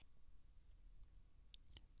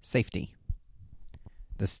Safety.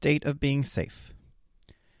 The state of being safe.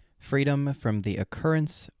 Freedom from the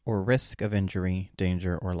occurrence or risk of injury,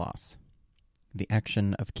 danger, or loss. The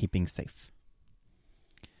action of keeping safe.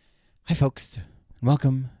 Hi folks, and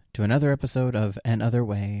welcome to another episode of An Other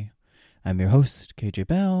Way. I'm your host, KJ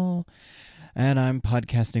Bell, and I'm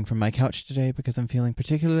podcasting from my couch today because I'm feeling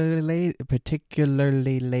particularly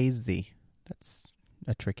lazy. That's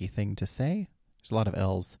a tricky thing to say. There's a lot of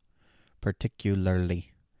L's. Particularly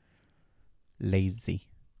lazy.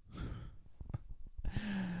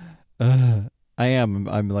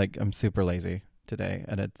 I'm super lazy today,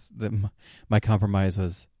 and my compromise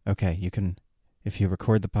was, okay, you can, if you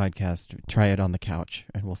record the podcast, try it on the couch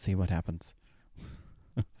and we'll see what happens.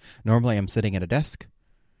 Normally I'm sitting at a desk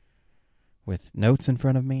with notes in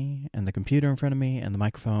front of me and the computer in front of me and the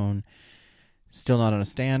microphone still not on a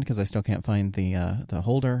stand because I still can't find the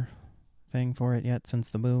holder thing for it yet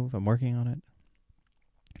since the move. I'm working on it.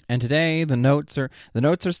 And today the notes are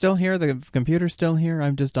still here, the computer's still here,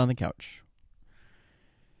 I'm just on the couch.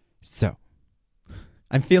 So,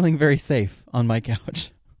 I'm feeling very safe on my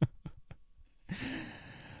couch.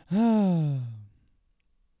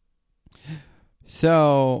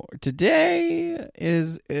 So, today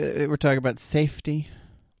we're talking about safety.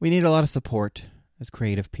 We need a lot of support as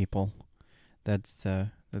creative people. That's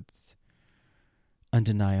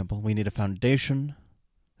undeniable. We need a foundation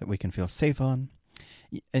that we can feel safe on.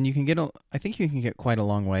 And I think you can get quite a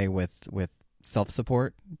long way with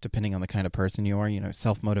self-support, depending on the kind of person you are. You know,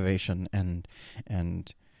 self-motivation and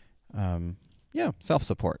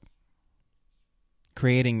self-support.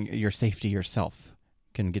 Creating your safety yourself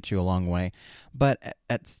can get you a long way. But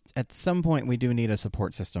at some point, we do need a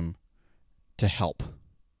support system to help,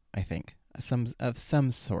 I think, of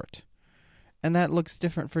some sort. And that looks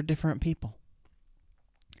different for different people.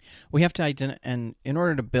 We have to and in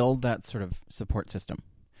order to build that sort of support system,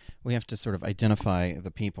 we have to sort of identify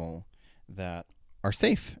the people that are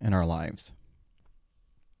safe in our lives.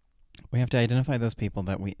 We have to identify those people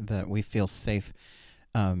that we feel safe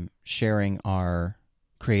sharing our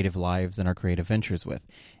creative lives and our creative ventures with.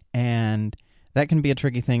 And that can be a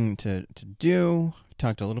tricky thing to do. I've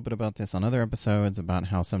talked a little bit about this on other episodes, about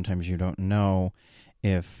how sometimes you don't know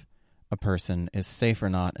if a person is safe or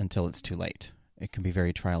not until it's too late. It can be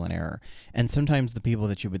very trial and error. And sometimes the people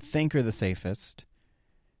that you would think are the safest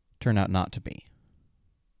turn out not to be.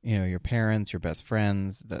 You know, your parents, your best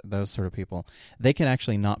friends, those sort of people, they can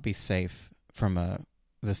actually not be safe from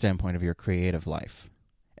the standpoint of your creative life.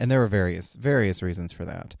 And there are various reasons for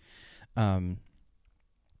that.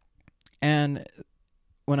 And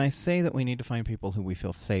when I say that we need to find people who we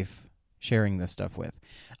feel safe sharing this stuff with,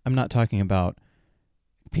 I'm not talking about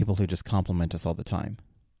people who just compliment us all the time.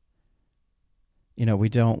 You know, we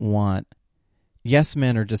don't want... Yes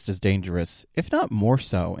men are just as dangerous, if not more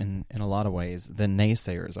so in a lot of ways, than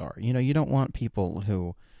naysayers are. You know, you don't want people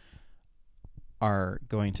who are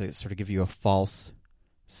going to sort of give you a false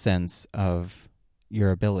sense of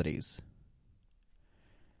your abilities.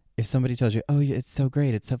 If somebody tells you, oh, it's so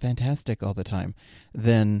great, it's so fantastic all the time,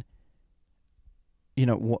 then, you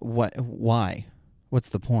know, why? What's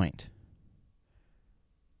the point?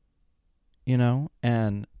 You know,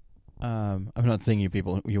 and... I'm not saying you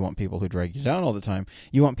want people who drag you down all the time.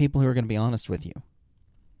 You want people who are going to be honest with you.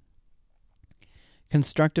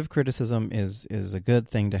 Constructive criticism is a good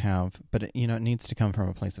thing to have, but it needs to come from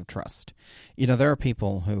a place of trust. You know, there are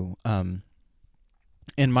people who,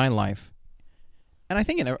 in my life, and I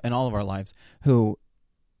think in all of our lives, who,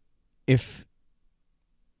 think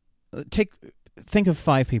of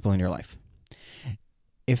 5 people in your life.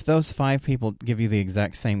 If those 5 people give you the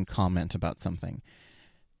exact same comment about something,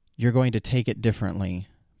 you're going to take it differently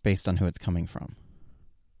based on who it's coming from.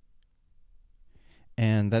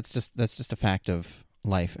 And that's just a fact of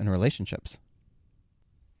life and relationships.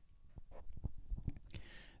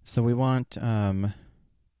 So we want to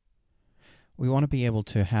be able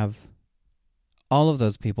to have all of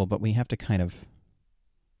those people, but we have to kind of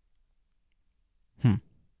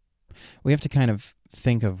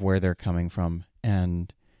think of where they're coming from.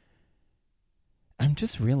 And I'm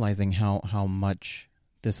just realizing how much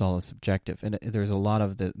this all is subjective. And there's a lot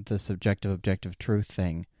of the subjective, objective truth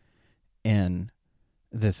thing in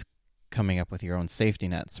this coming up with your own safety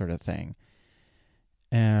net sort of thing.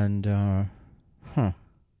 And,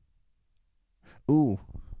 Ooh.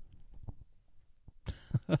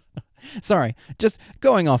 Sorry, just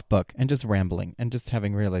going off book and just rambling and just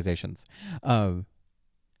having realizations. Because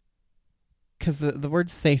the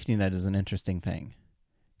word safety net is an interesting thing.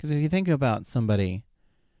 Because if you think about somebody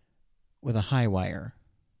with a high wire,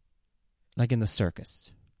 like in the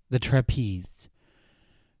circus, the trapeze,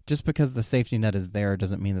 just because the safety net is there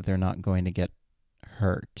doesn't mean that they're not going to get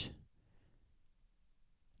hurt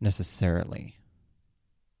necessarily.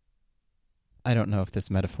 I don't know if this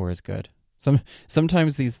metaphor is good.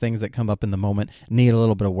 Sometimes these things that come up in the moment need a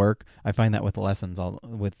little bit of work. I find that with lessons,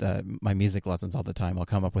 my music lessons all the time. I'll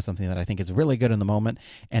come up with something that I think is really good in the moment,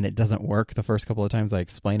 and it doesn't work the first couple of times I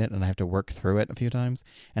explain it, and I have to work through it a few times.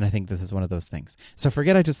 And I think this is one of those things. So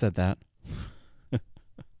forget I just said that.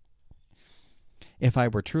 If I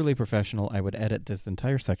were truly professional, I would edit this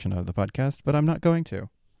entire section out of the podcast, but I'm not going to.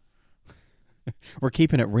 We're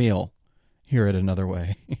keeping it real here at Another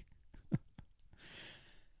Way.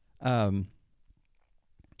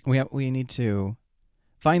 We need to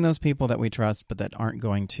find those people that we trust, but that aren't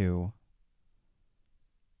going to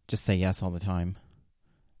just say yes all the time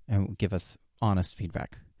and give us honest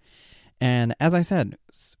feedback. And as I said,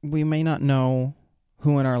 we may not know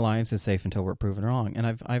who in our lives is safe until we're proven wrong.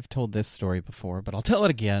 And I've told this story before, but I'll tell it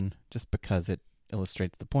again just because it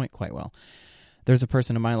illustrates the point quite well. There's a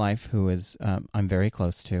person in my life who is I'm very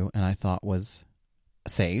close to, and I thought was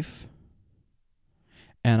safe.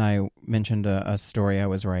 And I mentioned a story I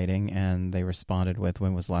was writing, and they responded with,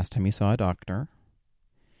 "When was the last time you saw a doctor?"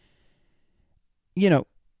 You know,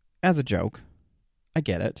 as a joke, I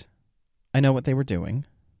get it. I know what they were doing.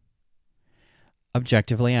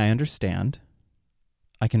 Objectively, I understand.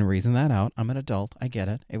 I can reason that out. I'm an adult. I get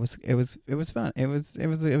it. It was fun. It was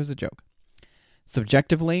a joke.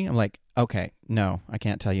 Subjectively, I'm like, okay, no, I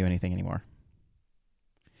can't tell you anything anymore.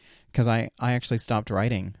 Because I actually stopped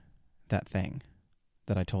writing that thing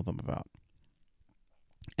that I told them about.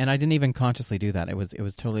 And I didn't even consciously do that. It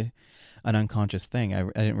was totally an unconscious thing. I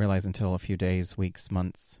didn't realize until a few days, weeks,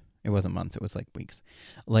 months. It wasn't months. It was like weeks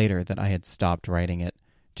later that I had stopped writing it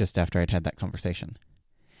just after I'd had that conversation.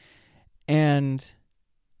 And,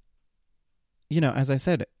 as I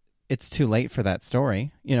said, it's too late for that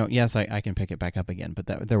story. Yes, I can pick it back up again,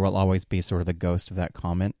 but there will always be sort of the ghost of that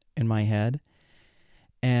comment in my head.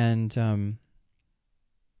 And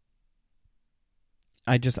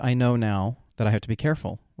I know now that I have to be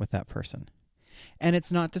careful with that person. And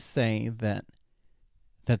it's not to say that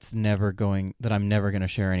I'm never going to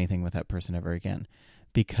share anything with that person ever again,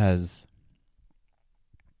 because,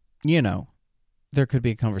 there could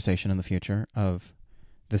be a conversation in the future of,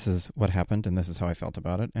 this is what happened and this is how I felt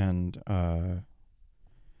about it. And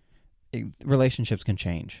relationships can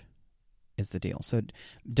change is the deal. So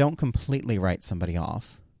don't completely write somebody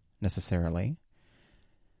off necessarily.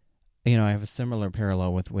 I have a similar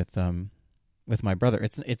parallel with my brother.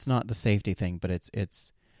 It's not the safety thing, but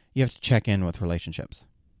it's you have to check in with relationships,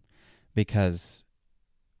 because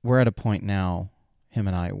we're at a point now, him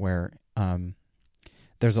and I, where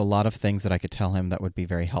there's a lot of things that I could tell him that would be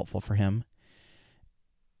very helpful for him,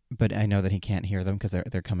 but I know that he can't hear them because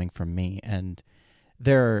they're coming from me. And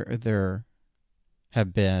there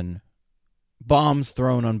have been bombs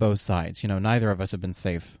thrown on both sides. Neither of us have been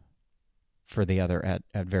safe for the other at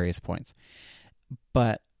various points.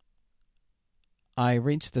 But I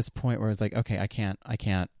reached this point where I was like, okay, I can't.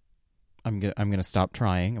 I'm going to stop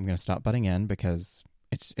trying. I'm going to stop butting in, because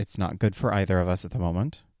it's not good for either of us at the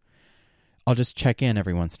moment. I'll just check in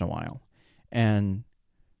every once in a while. And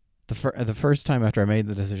the first time after I made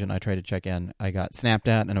the decision, I tried to check in, I got snapped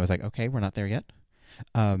at, and I was like, okay, we're not there yet.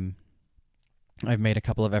 I've made a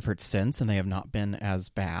couple of efforts since, and they have not been as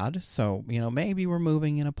bad. So, maybe we're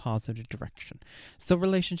moving in a positive direction. So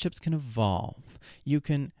relationships can evolve. You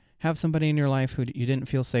can have somebody in your life who you didn't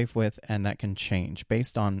feel safe with, and that can change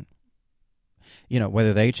based on,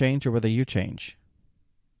 whether they change or whether you change.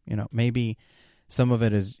 Maybe some of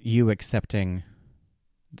it is you accepting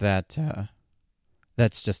that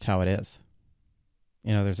that's just how it is.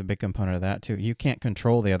 There's a big component of that too. You can't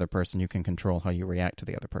control the other person. You can control how you react to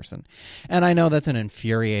the other person. And I know that's an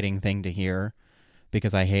infuriating thing to hear,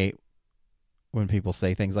 because I hate when people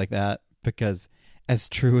say things like that, because as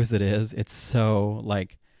true as it is, it's so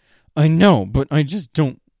like, I know, but I just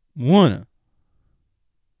don't wanna.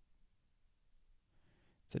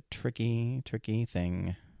 It's a tricky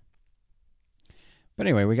thing. But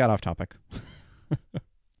anyway, we got off topic.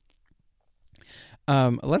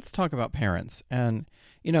 Let's talk about parents. And,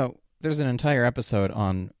 there's an entire episode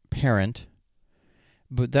on parent,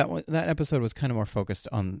 but that episode was kind of more focused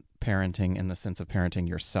on parenting in the sense of parenting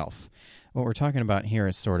yourself. What we're talking about here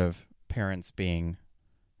is sort of parents being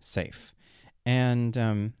safe.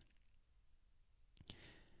 And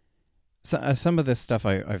some of this stuff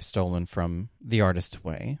I've stolen from The Artist's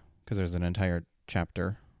Way, because there's an entire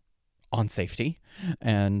chapter on safety,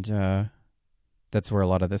 and that's where a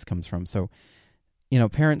lot of this comes from. So,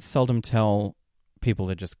 parents seldom tell people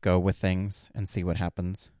to just go with things and see what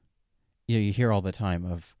happens. You hear all the time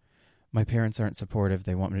of, My parents aren't supportive.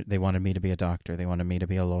 They wanted me to be a doctor. They wanted me to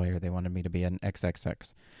be a lawyer. They wanted me to be an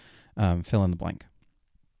XXX. Fill in the blank.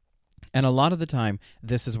 And a lot of the time,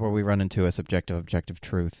 this is where we run into a subjective objective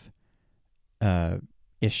truth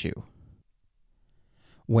issue,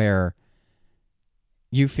 where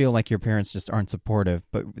you feel like your parents just aren't supportive,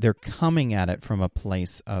 but they're coming at it from a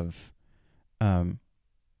place of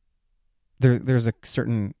there's a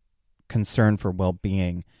certain concern for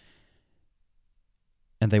well-being,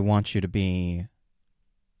 and they want you to be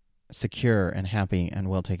secure and happy and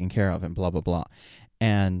well taken care of and blah, blah, blah.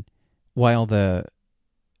 And while the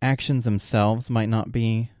actions themselves might not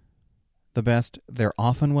be the best, they're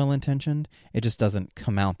often well-intentioned. It just doesn't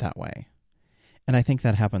come out that way. And I think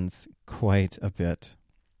that happens quite a bit.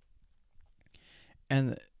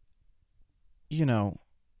 And, you know,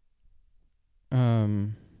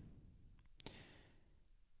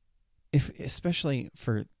 especially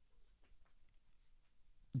for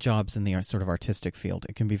jobs in the sort of artistic field,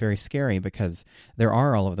 it can be very scary because there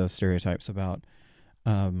are all of those stereotypes about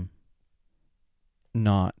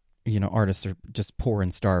not, artists are just poor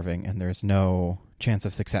and starving and there's no chance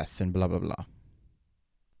of success and blah, blah, blah.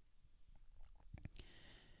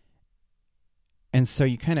 And so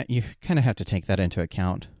you kind of have to take that into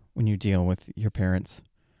account when you deal with your parents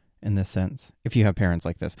in this sense. If you have parents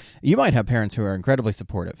like this, you might have parents who are incredibly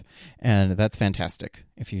supportive, and that's fantastic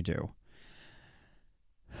if you do.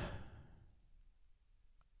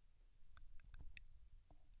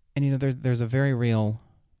 And there's a very real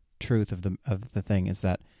truth of the thing is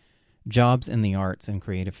that jobs in the arts and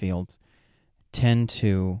creative fields tend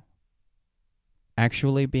to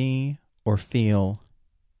actually be or feel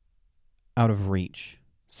out of reach.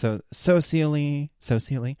 So socially,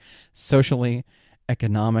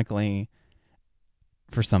 economically,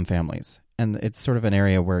 for some families. And it's sort of an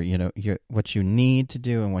area where, what you need to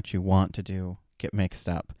do and what you want to do get mixed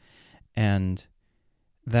up. And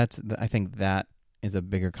I think that is a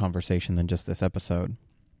bigger conversation than just this episode.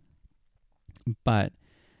 But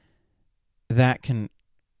that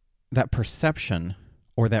perception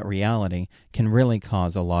or that reality can really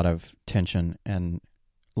cause a lot of tension and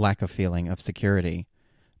lack of feeling of security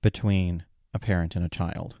between a parent and a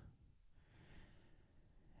child.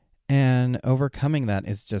 And overcoming that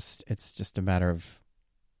it's just a matter of,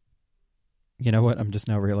 you know what, I'm just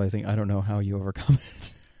now realizing I don't know how you overcome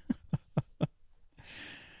it.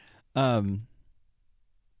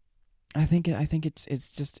 I think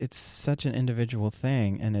it's such an individual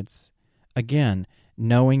thing, and it's, again,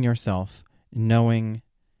 knowing yourself, knowing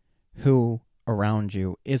who around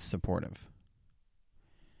you is supportive.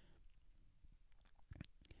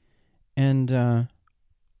 And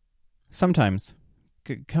sometimes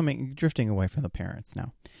drifting away from the parents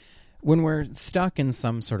now. When we're stuck in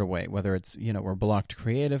some sort of way, whether it's, we're blocked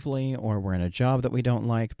creatively or we're in a job that we don't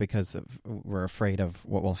like because we're afraid of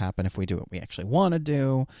what will happen if we do what we actually want to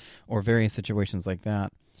do, or various situations like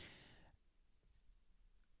that.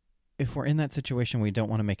 If we're in that situation, we don't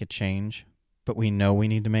want to make a change, but we know we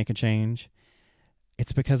need to make a change,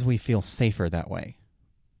 it's because we feel safer that way.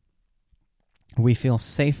 We feel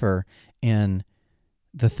safer in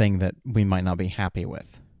the thing that we might not be happy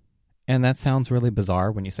with. And that sounds really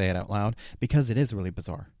bizarre when you say it out loud, because it is really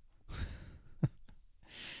bizarre.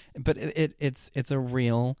 But it's a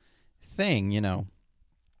real thing,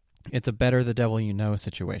 It's a better the devil you know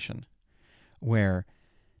situation, where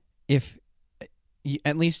if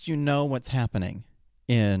at least you know what's happening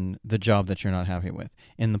in the job that you're not happy with,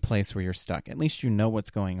 in the place where you're stuck, at least you know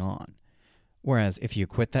what's going on. Whereas if you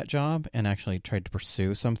quit that job and actually tried to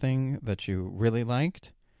pursue something that you really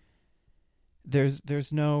liked,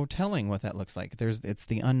 there's no telling what that looks like. It's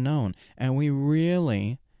the unknown, and we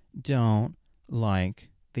really don't like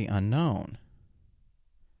the unknown.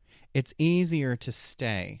 It's easier to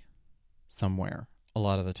stay somewhere a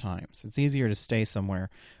lot of the times. It's easier to stay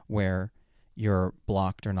somewhere where you're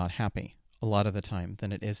blocked or not happy a lot of the time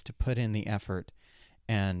than it is to put in the effort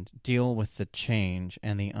and deal with the change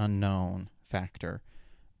and the unknown factor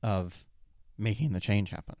of making the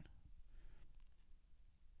change happen.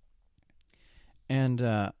 And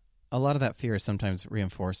a lot of that fear is sometimes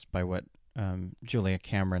reinforced by what Julia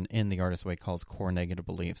Cameron in The Artist's Way calls core negative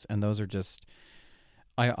beliefs. And those are just,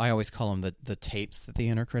 I always call them the tapes that the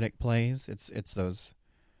inner critic plays. It's those,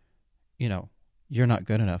 you're not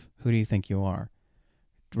good enough. Who do you think you are?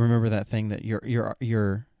 Remember that thing that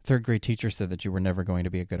your third grade teacher said that you were never going to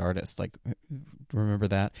be a good artist. Like, remember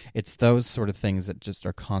that? It's those sort of things that just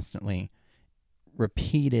are constantly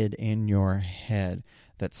repeated in your head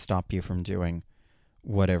that stop you from doing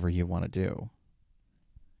whatever you want to do.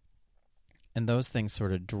 And those things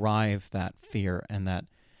sort of drive that fear and that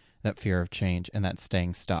fear of change and that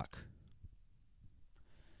staying stuck.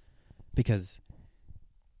 Because,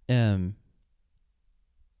 once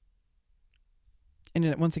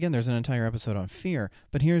again, there's an entire episode on fear.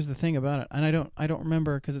 But here's the thing about it, and I don't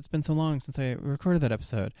remember because it's been so long since I recorded that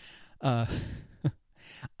episode. I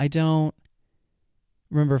don't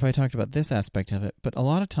remember if I talked about this aspect of it, but a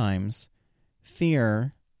lot of times,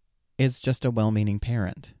 fear is just a well-meaning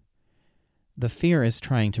parent. The fear is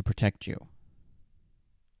trying to protect you.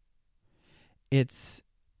 It's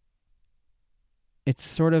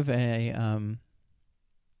sort of a,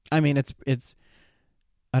 it's,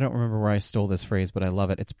 I don't remember where I stole this phrase, but I love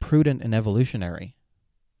it. It's prudent and evolutionary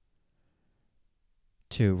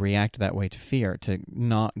to react that way to fear, to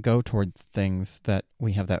not go toward things that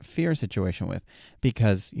we have that fear situation with.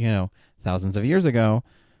 Because, thousands of years ago,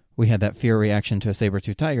 we had that fear reaction to a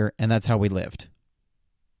saber-toothed tiger, and that's how we lived.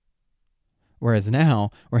 Whereas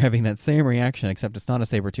now, we're having that same reaction, except it's not a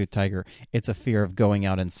saber-toothed tiger. It's a fear of going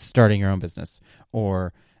out and starting your own business,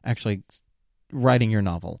 or actually writing your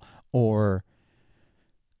novel, or,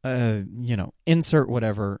 insert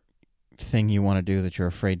whatever thing you want to do that you're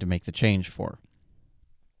afraid to make the change for.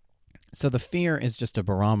 So the fear is just a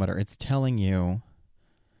barometer. It's telling you,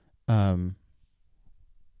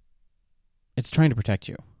 it's trying to protect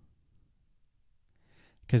you.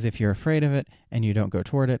 Because if you're afraid of it and you don't go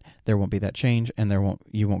toward it, there won't be that change, and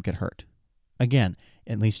you won't get hurt. Again,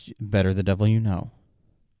 at least better the devil you know,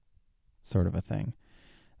 sort of a thing.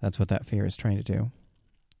 That's what that fear is trying to do.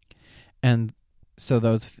 And so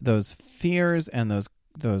those fears and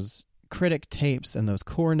those critic tapes and those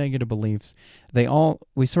core negative beliefs,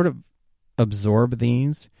 we sort of absorb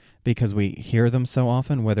these because we hear them so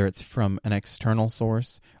often, whether it's from an external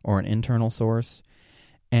source or an internal source,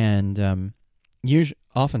 and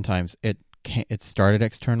oftentimes it started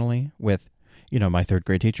externally with, my third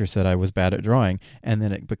grade teacher said I was bad at drawing, and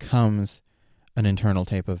then it becomes an internal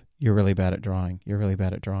tape of, you're really bad at drawing, you're really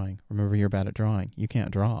bad at drawing, remember you're bad at drawing, you can't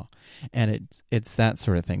draw. And it's that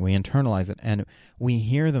sort of thing. We internalize it, and we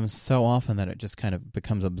hear them so often that it just kind of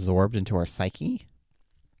becomes absorbed into our psyche.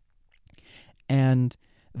 And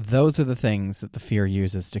those are the things that the fear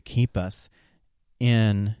uses to keep us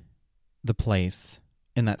in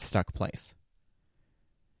that stuck place.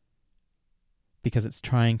 Because it's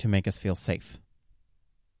trying to make us feel safe.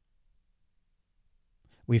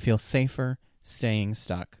 We feel safer staying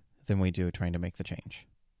stuck than we do trying to make the change.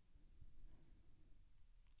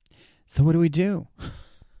 So what do we do?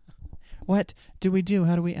 What do we do?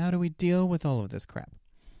 How do we deal with all of this crap?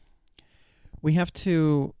 We have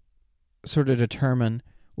to sort of determine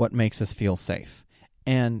what makes us feel safe.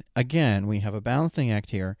 And again, we have a balancing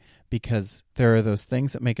act here, because there are those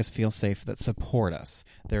things that make us feel safe that support us.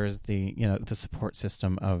 There is the support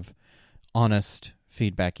system of honest,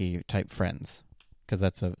 feedbacky type friends, because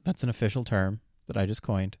that's an official term that I just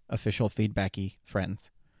coined. Official feedbacky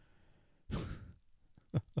friends.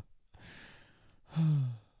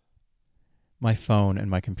 My phone and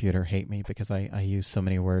my computer hate me because I use so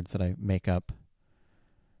many words that I make up.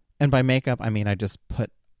 And by make up, I mean I just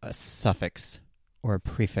put a suffix or a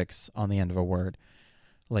prefix on the end of a word.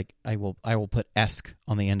 Like I will put esk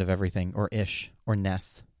on the end of everything, or ish, or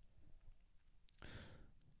ness.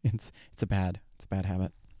 It's a bad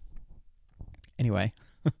habit. Anyway,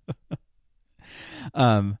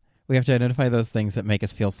 we have to identify those things that make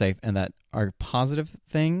us feel safe and that are positive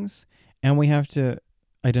things, and we have to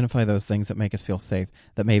identify those things that make us feel safe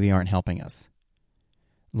that maybe aren't helping us.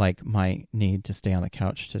 Like my need to stay on the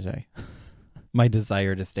couch today. My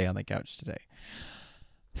desire to stay on the couch today.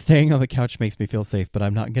 Staying on the couch makes me feel safe, but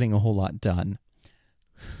I'm not getting a whole lot done.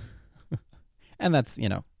 And that's,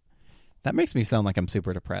 that makes me sound like I'm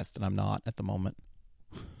super depressed, and I'm not at the moment.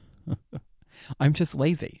 I'm just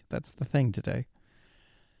lazy. That's the thing today.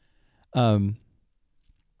 So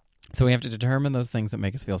we have to determine those things that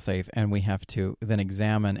make us feel safe, and we have to then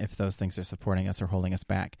examine if those things are supporting us or holding us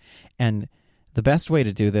back. And the best way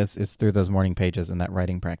to do this is through those morning pages and that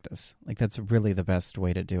writing practice. Like, that's really the best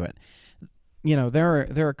way to do it.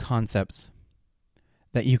 There are concepts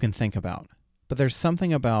that you can think about, but there's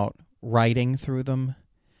something about writing through them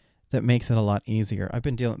that makes it a lot easier.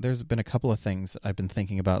 There's been a couple of things that I've been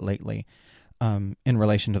thinking about lately in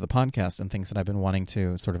relation to the podcast, and things that I've been wanting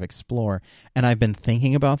to sort of explore. And I've been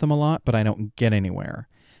thinking about them a lot, but I don't get anywhere.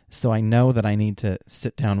 So I know that I need to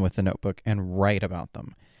sit down with the notebook and write about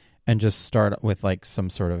them. And just start with like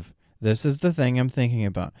some sort of, this is the thing I'm thinking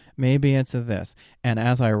about. Maybe it's this. And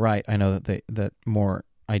as I write, I know that more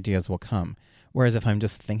ideas will come. Whereas if I'm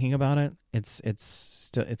just thinking about it, it's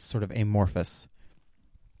sort of amorphous.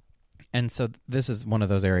 And so this is one of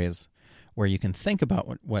those areas where you can think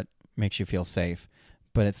about what makes you feel safe,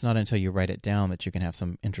 but it's not until you write it down that you can have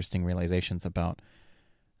some interesting realizations about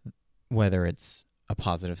whether it's a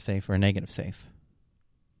positive safe or a negative safe.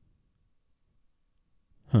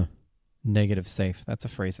 Negative safe. That's a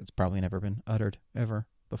phrase that's probably never been uttered ever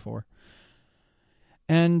before.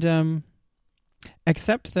 And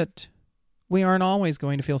accept that we aren't always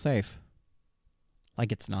going to feel safe.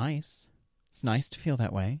 Like, it's nice. It's nice to feel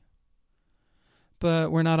that way.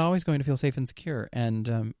 But we're not always going to feel safe and secure.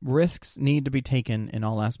 And risks need to be taken in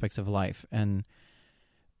all aspects of life. And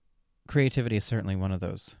creativity is certainly one of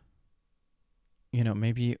those. You know,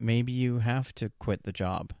 maybe you have to quit the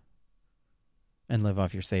job and live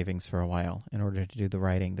off your savings for a while in order to do the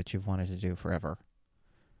writing that you've wanted to do forever.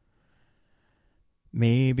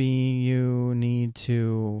 Maybe you need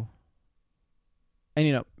to, and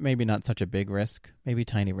you know, maybe not such a big risk, maybe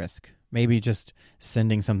tiny risk. Maybe just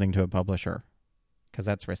sending something to a publisher, because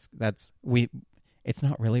that's risk. It's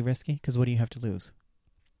not really risky, because what do you have to lose?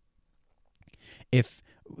 If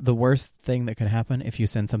the worst thing that could happen if you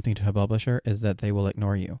send something to a publisher is that they will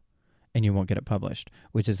ignore you and you won't get it published,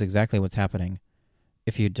 which is exactly what's happening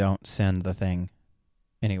if you don't send the thing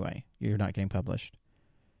anyway. You're not getting published.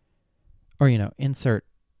 Or, you know, insert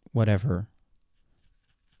whatever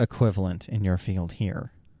equivalent in your field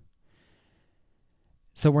here.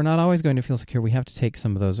 So we're not always going to feel secure. We have to take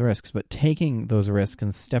some of those risks, but taking those risks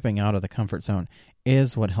and stepping out of the comfort zone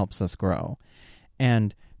is what helps us grow.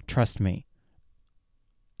 And trust me,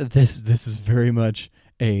 this is very much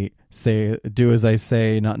a do as I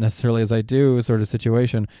say, not necessarily as I do sort of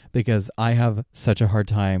situation, because I have such a hard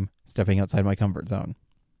time stepping outside my comfort zone.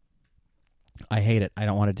 I hate it. I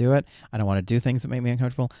don't want to do it. I don't want to do things that make me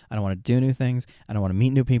uncomfortable. I don't want to do new things. I don't want to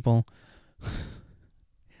meet new people.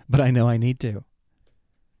 But I know I need to.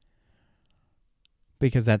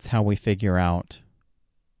 Because that's how we figure out.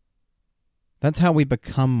 That's how we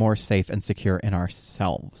become more safe and secure in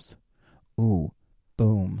ourselves. Ooh,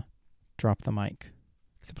 boom. Drop the mic.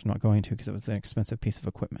 Except I'm not going to, because it was an expensive piece of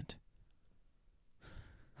equipment.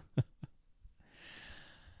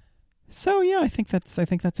 So yeah, I think that's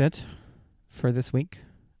it for this week.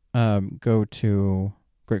 Go to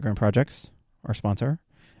Great Grand Projects, our sponsor,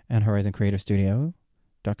 and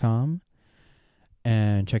HorizonCreativeStudio.com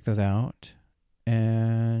and check those out.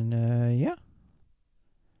 And yeah,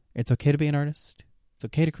 it's okay to be an artist. It's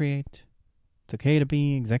okay to create. It's okay to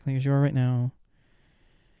be exactly as you are right now.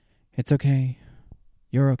 It's okay.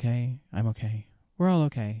 You're okay. I'm okay. We're all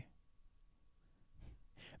okay.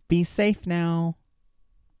 Be safe now.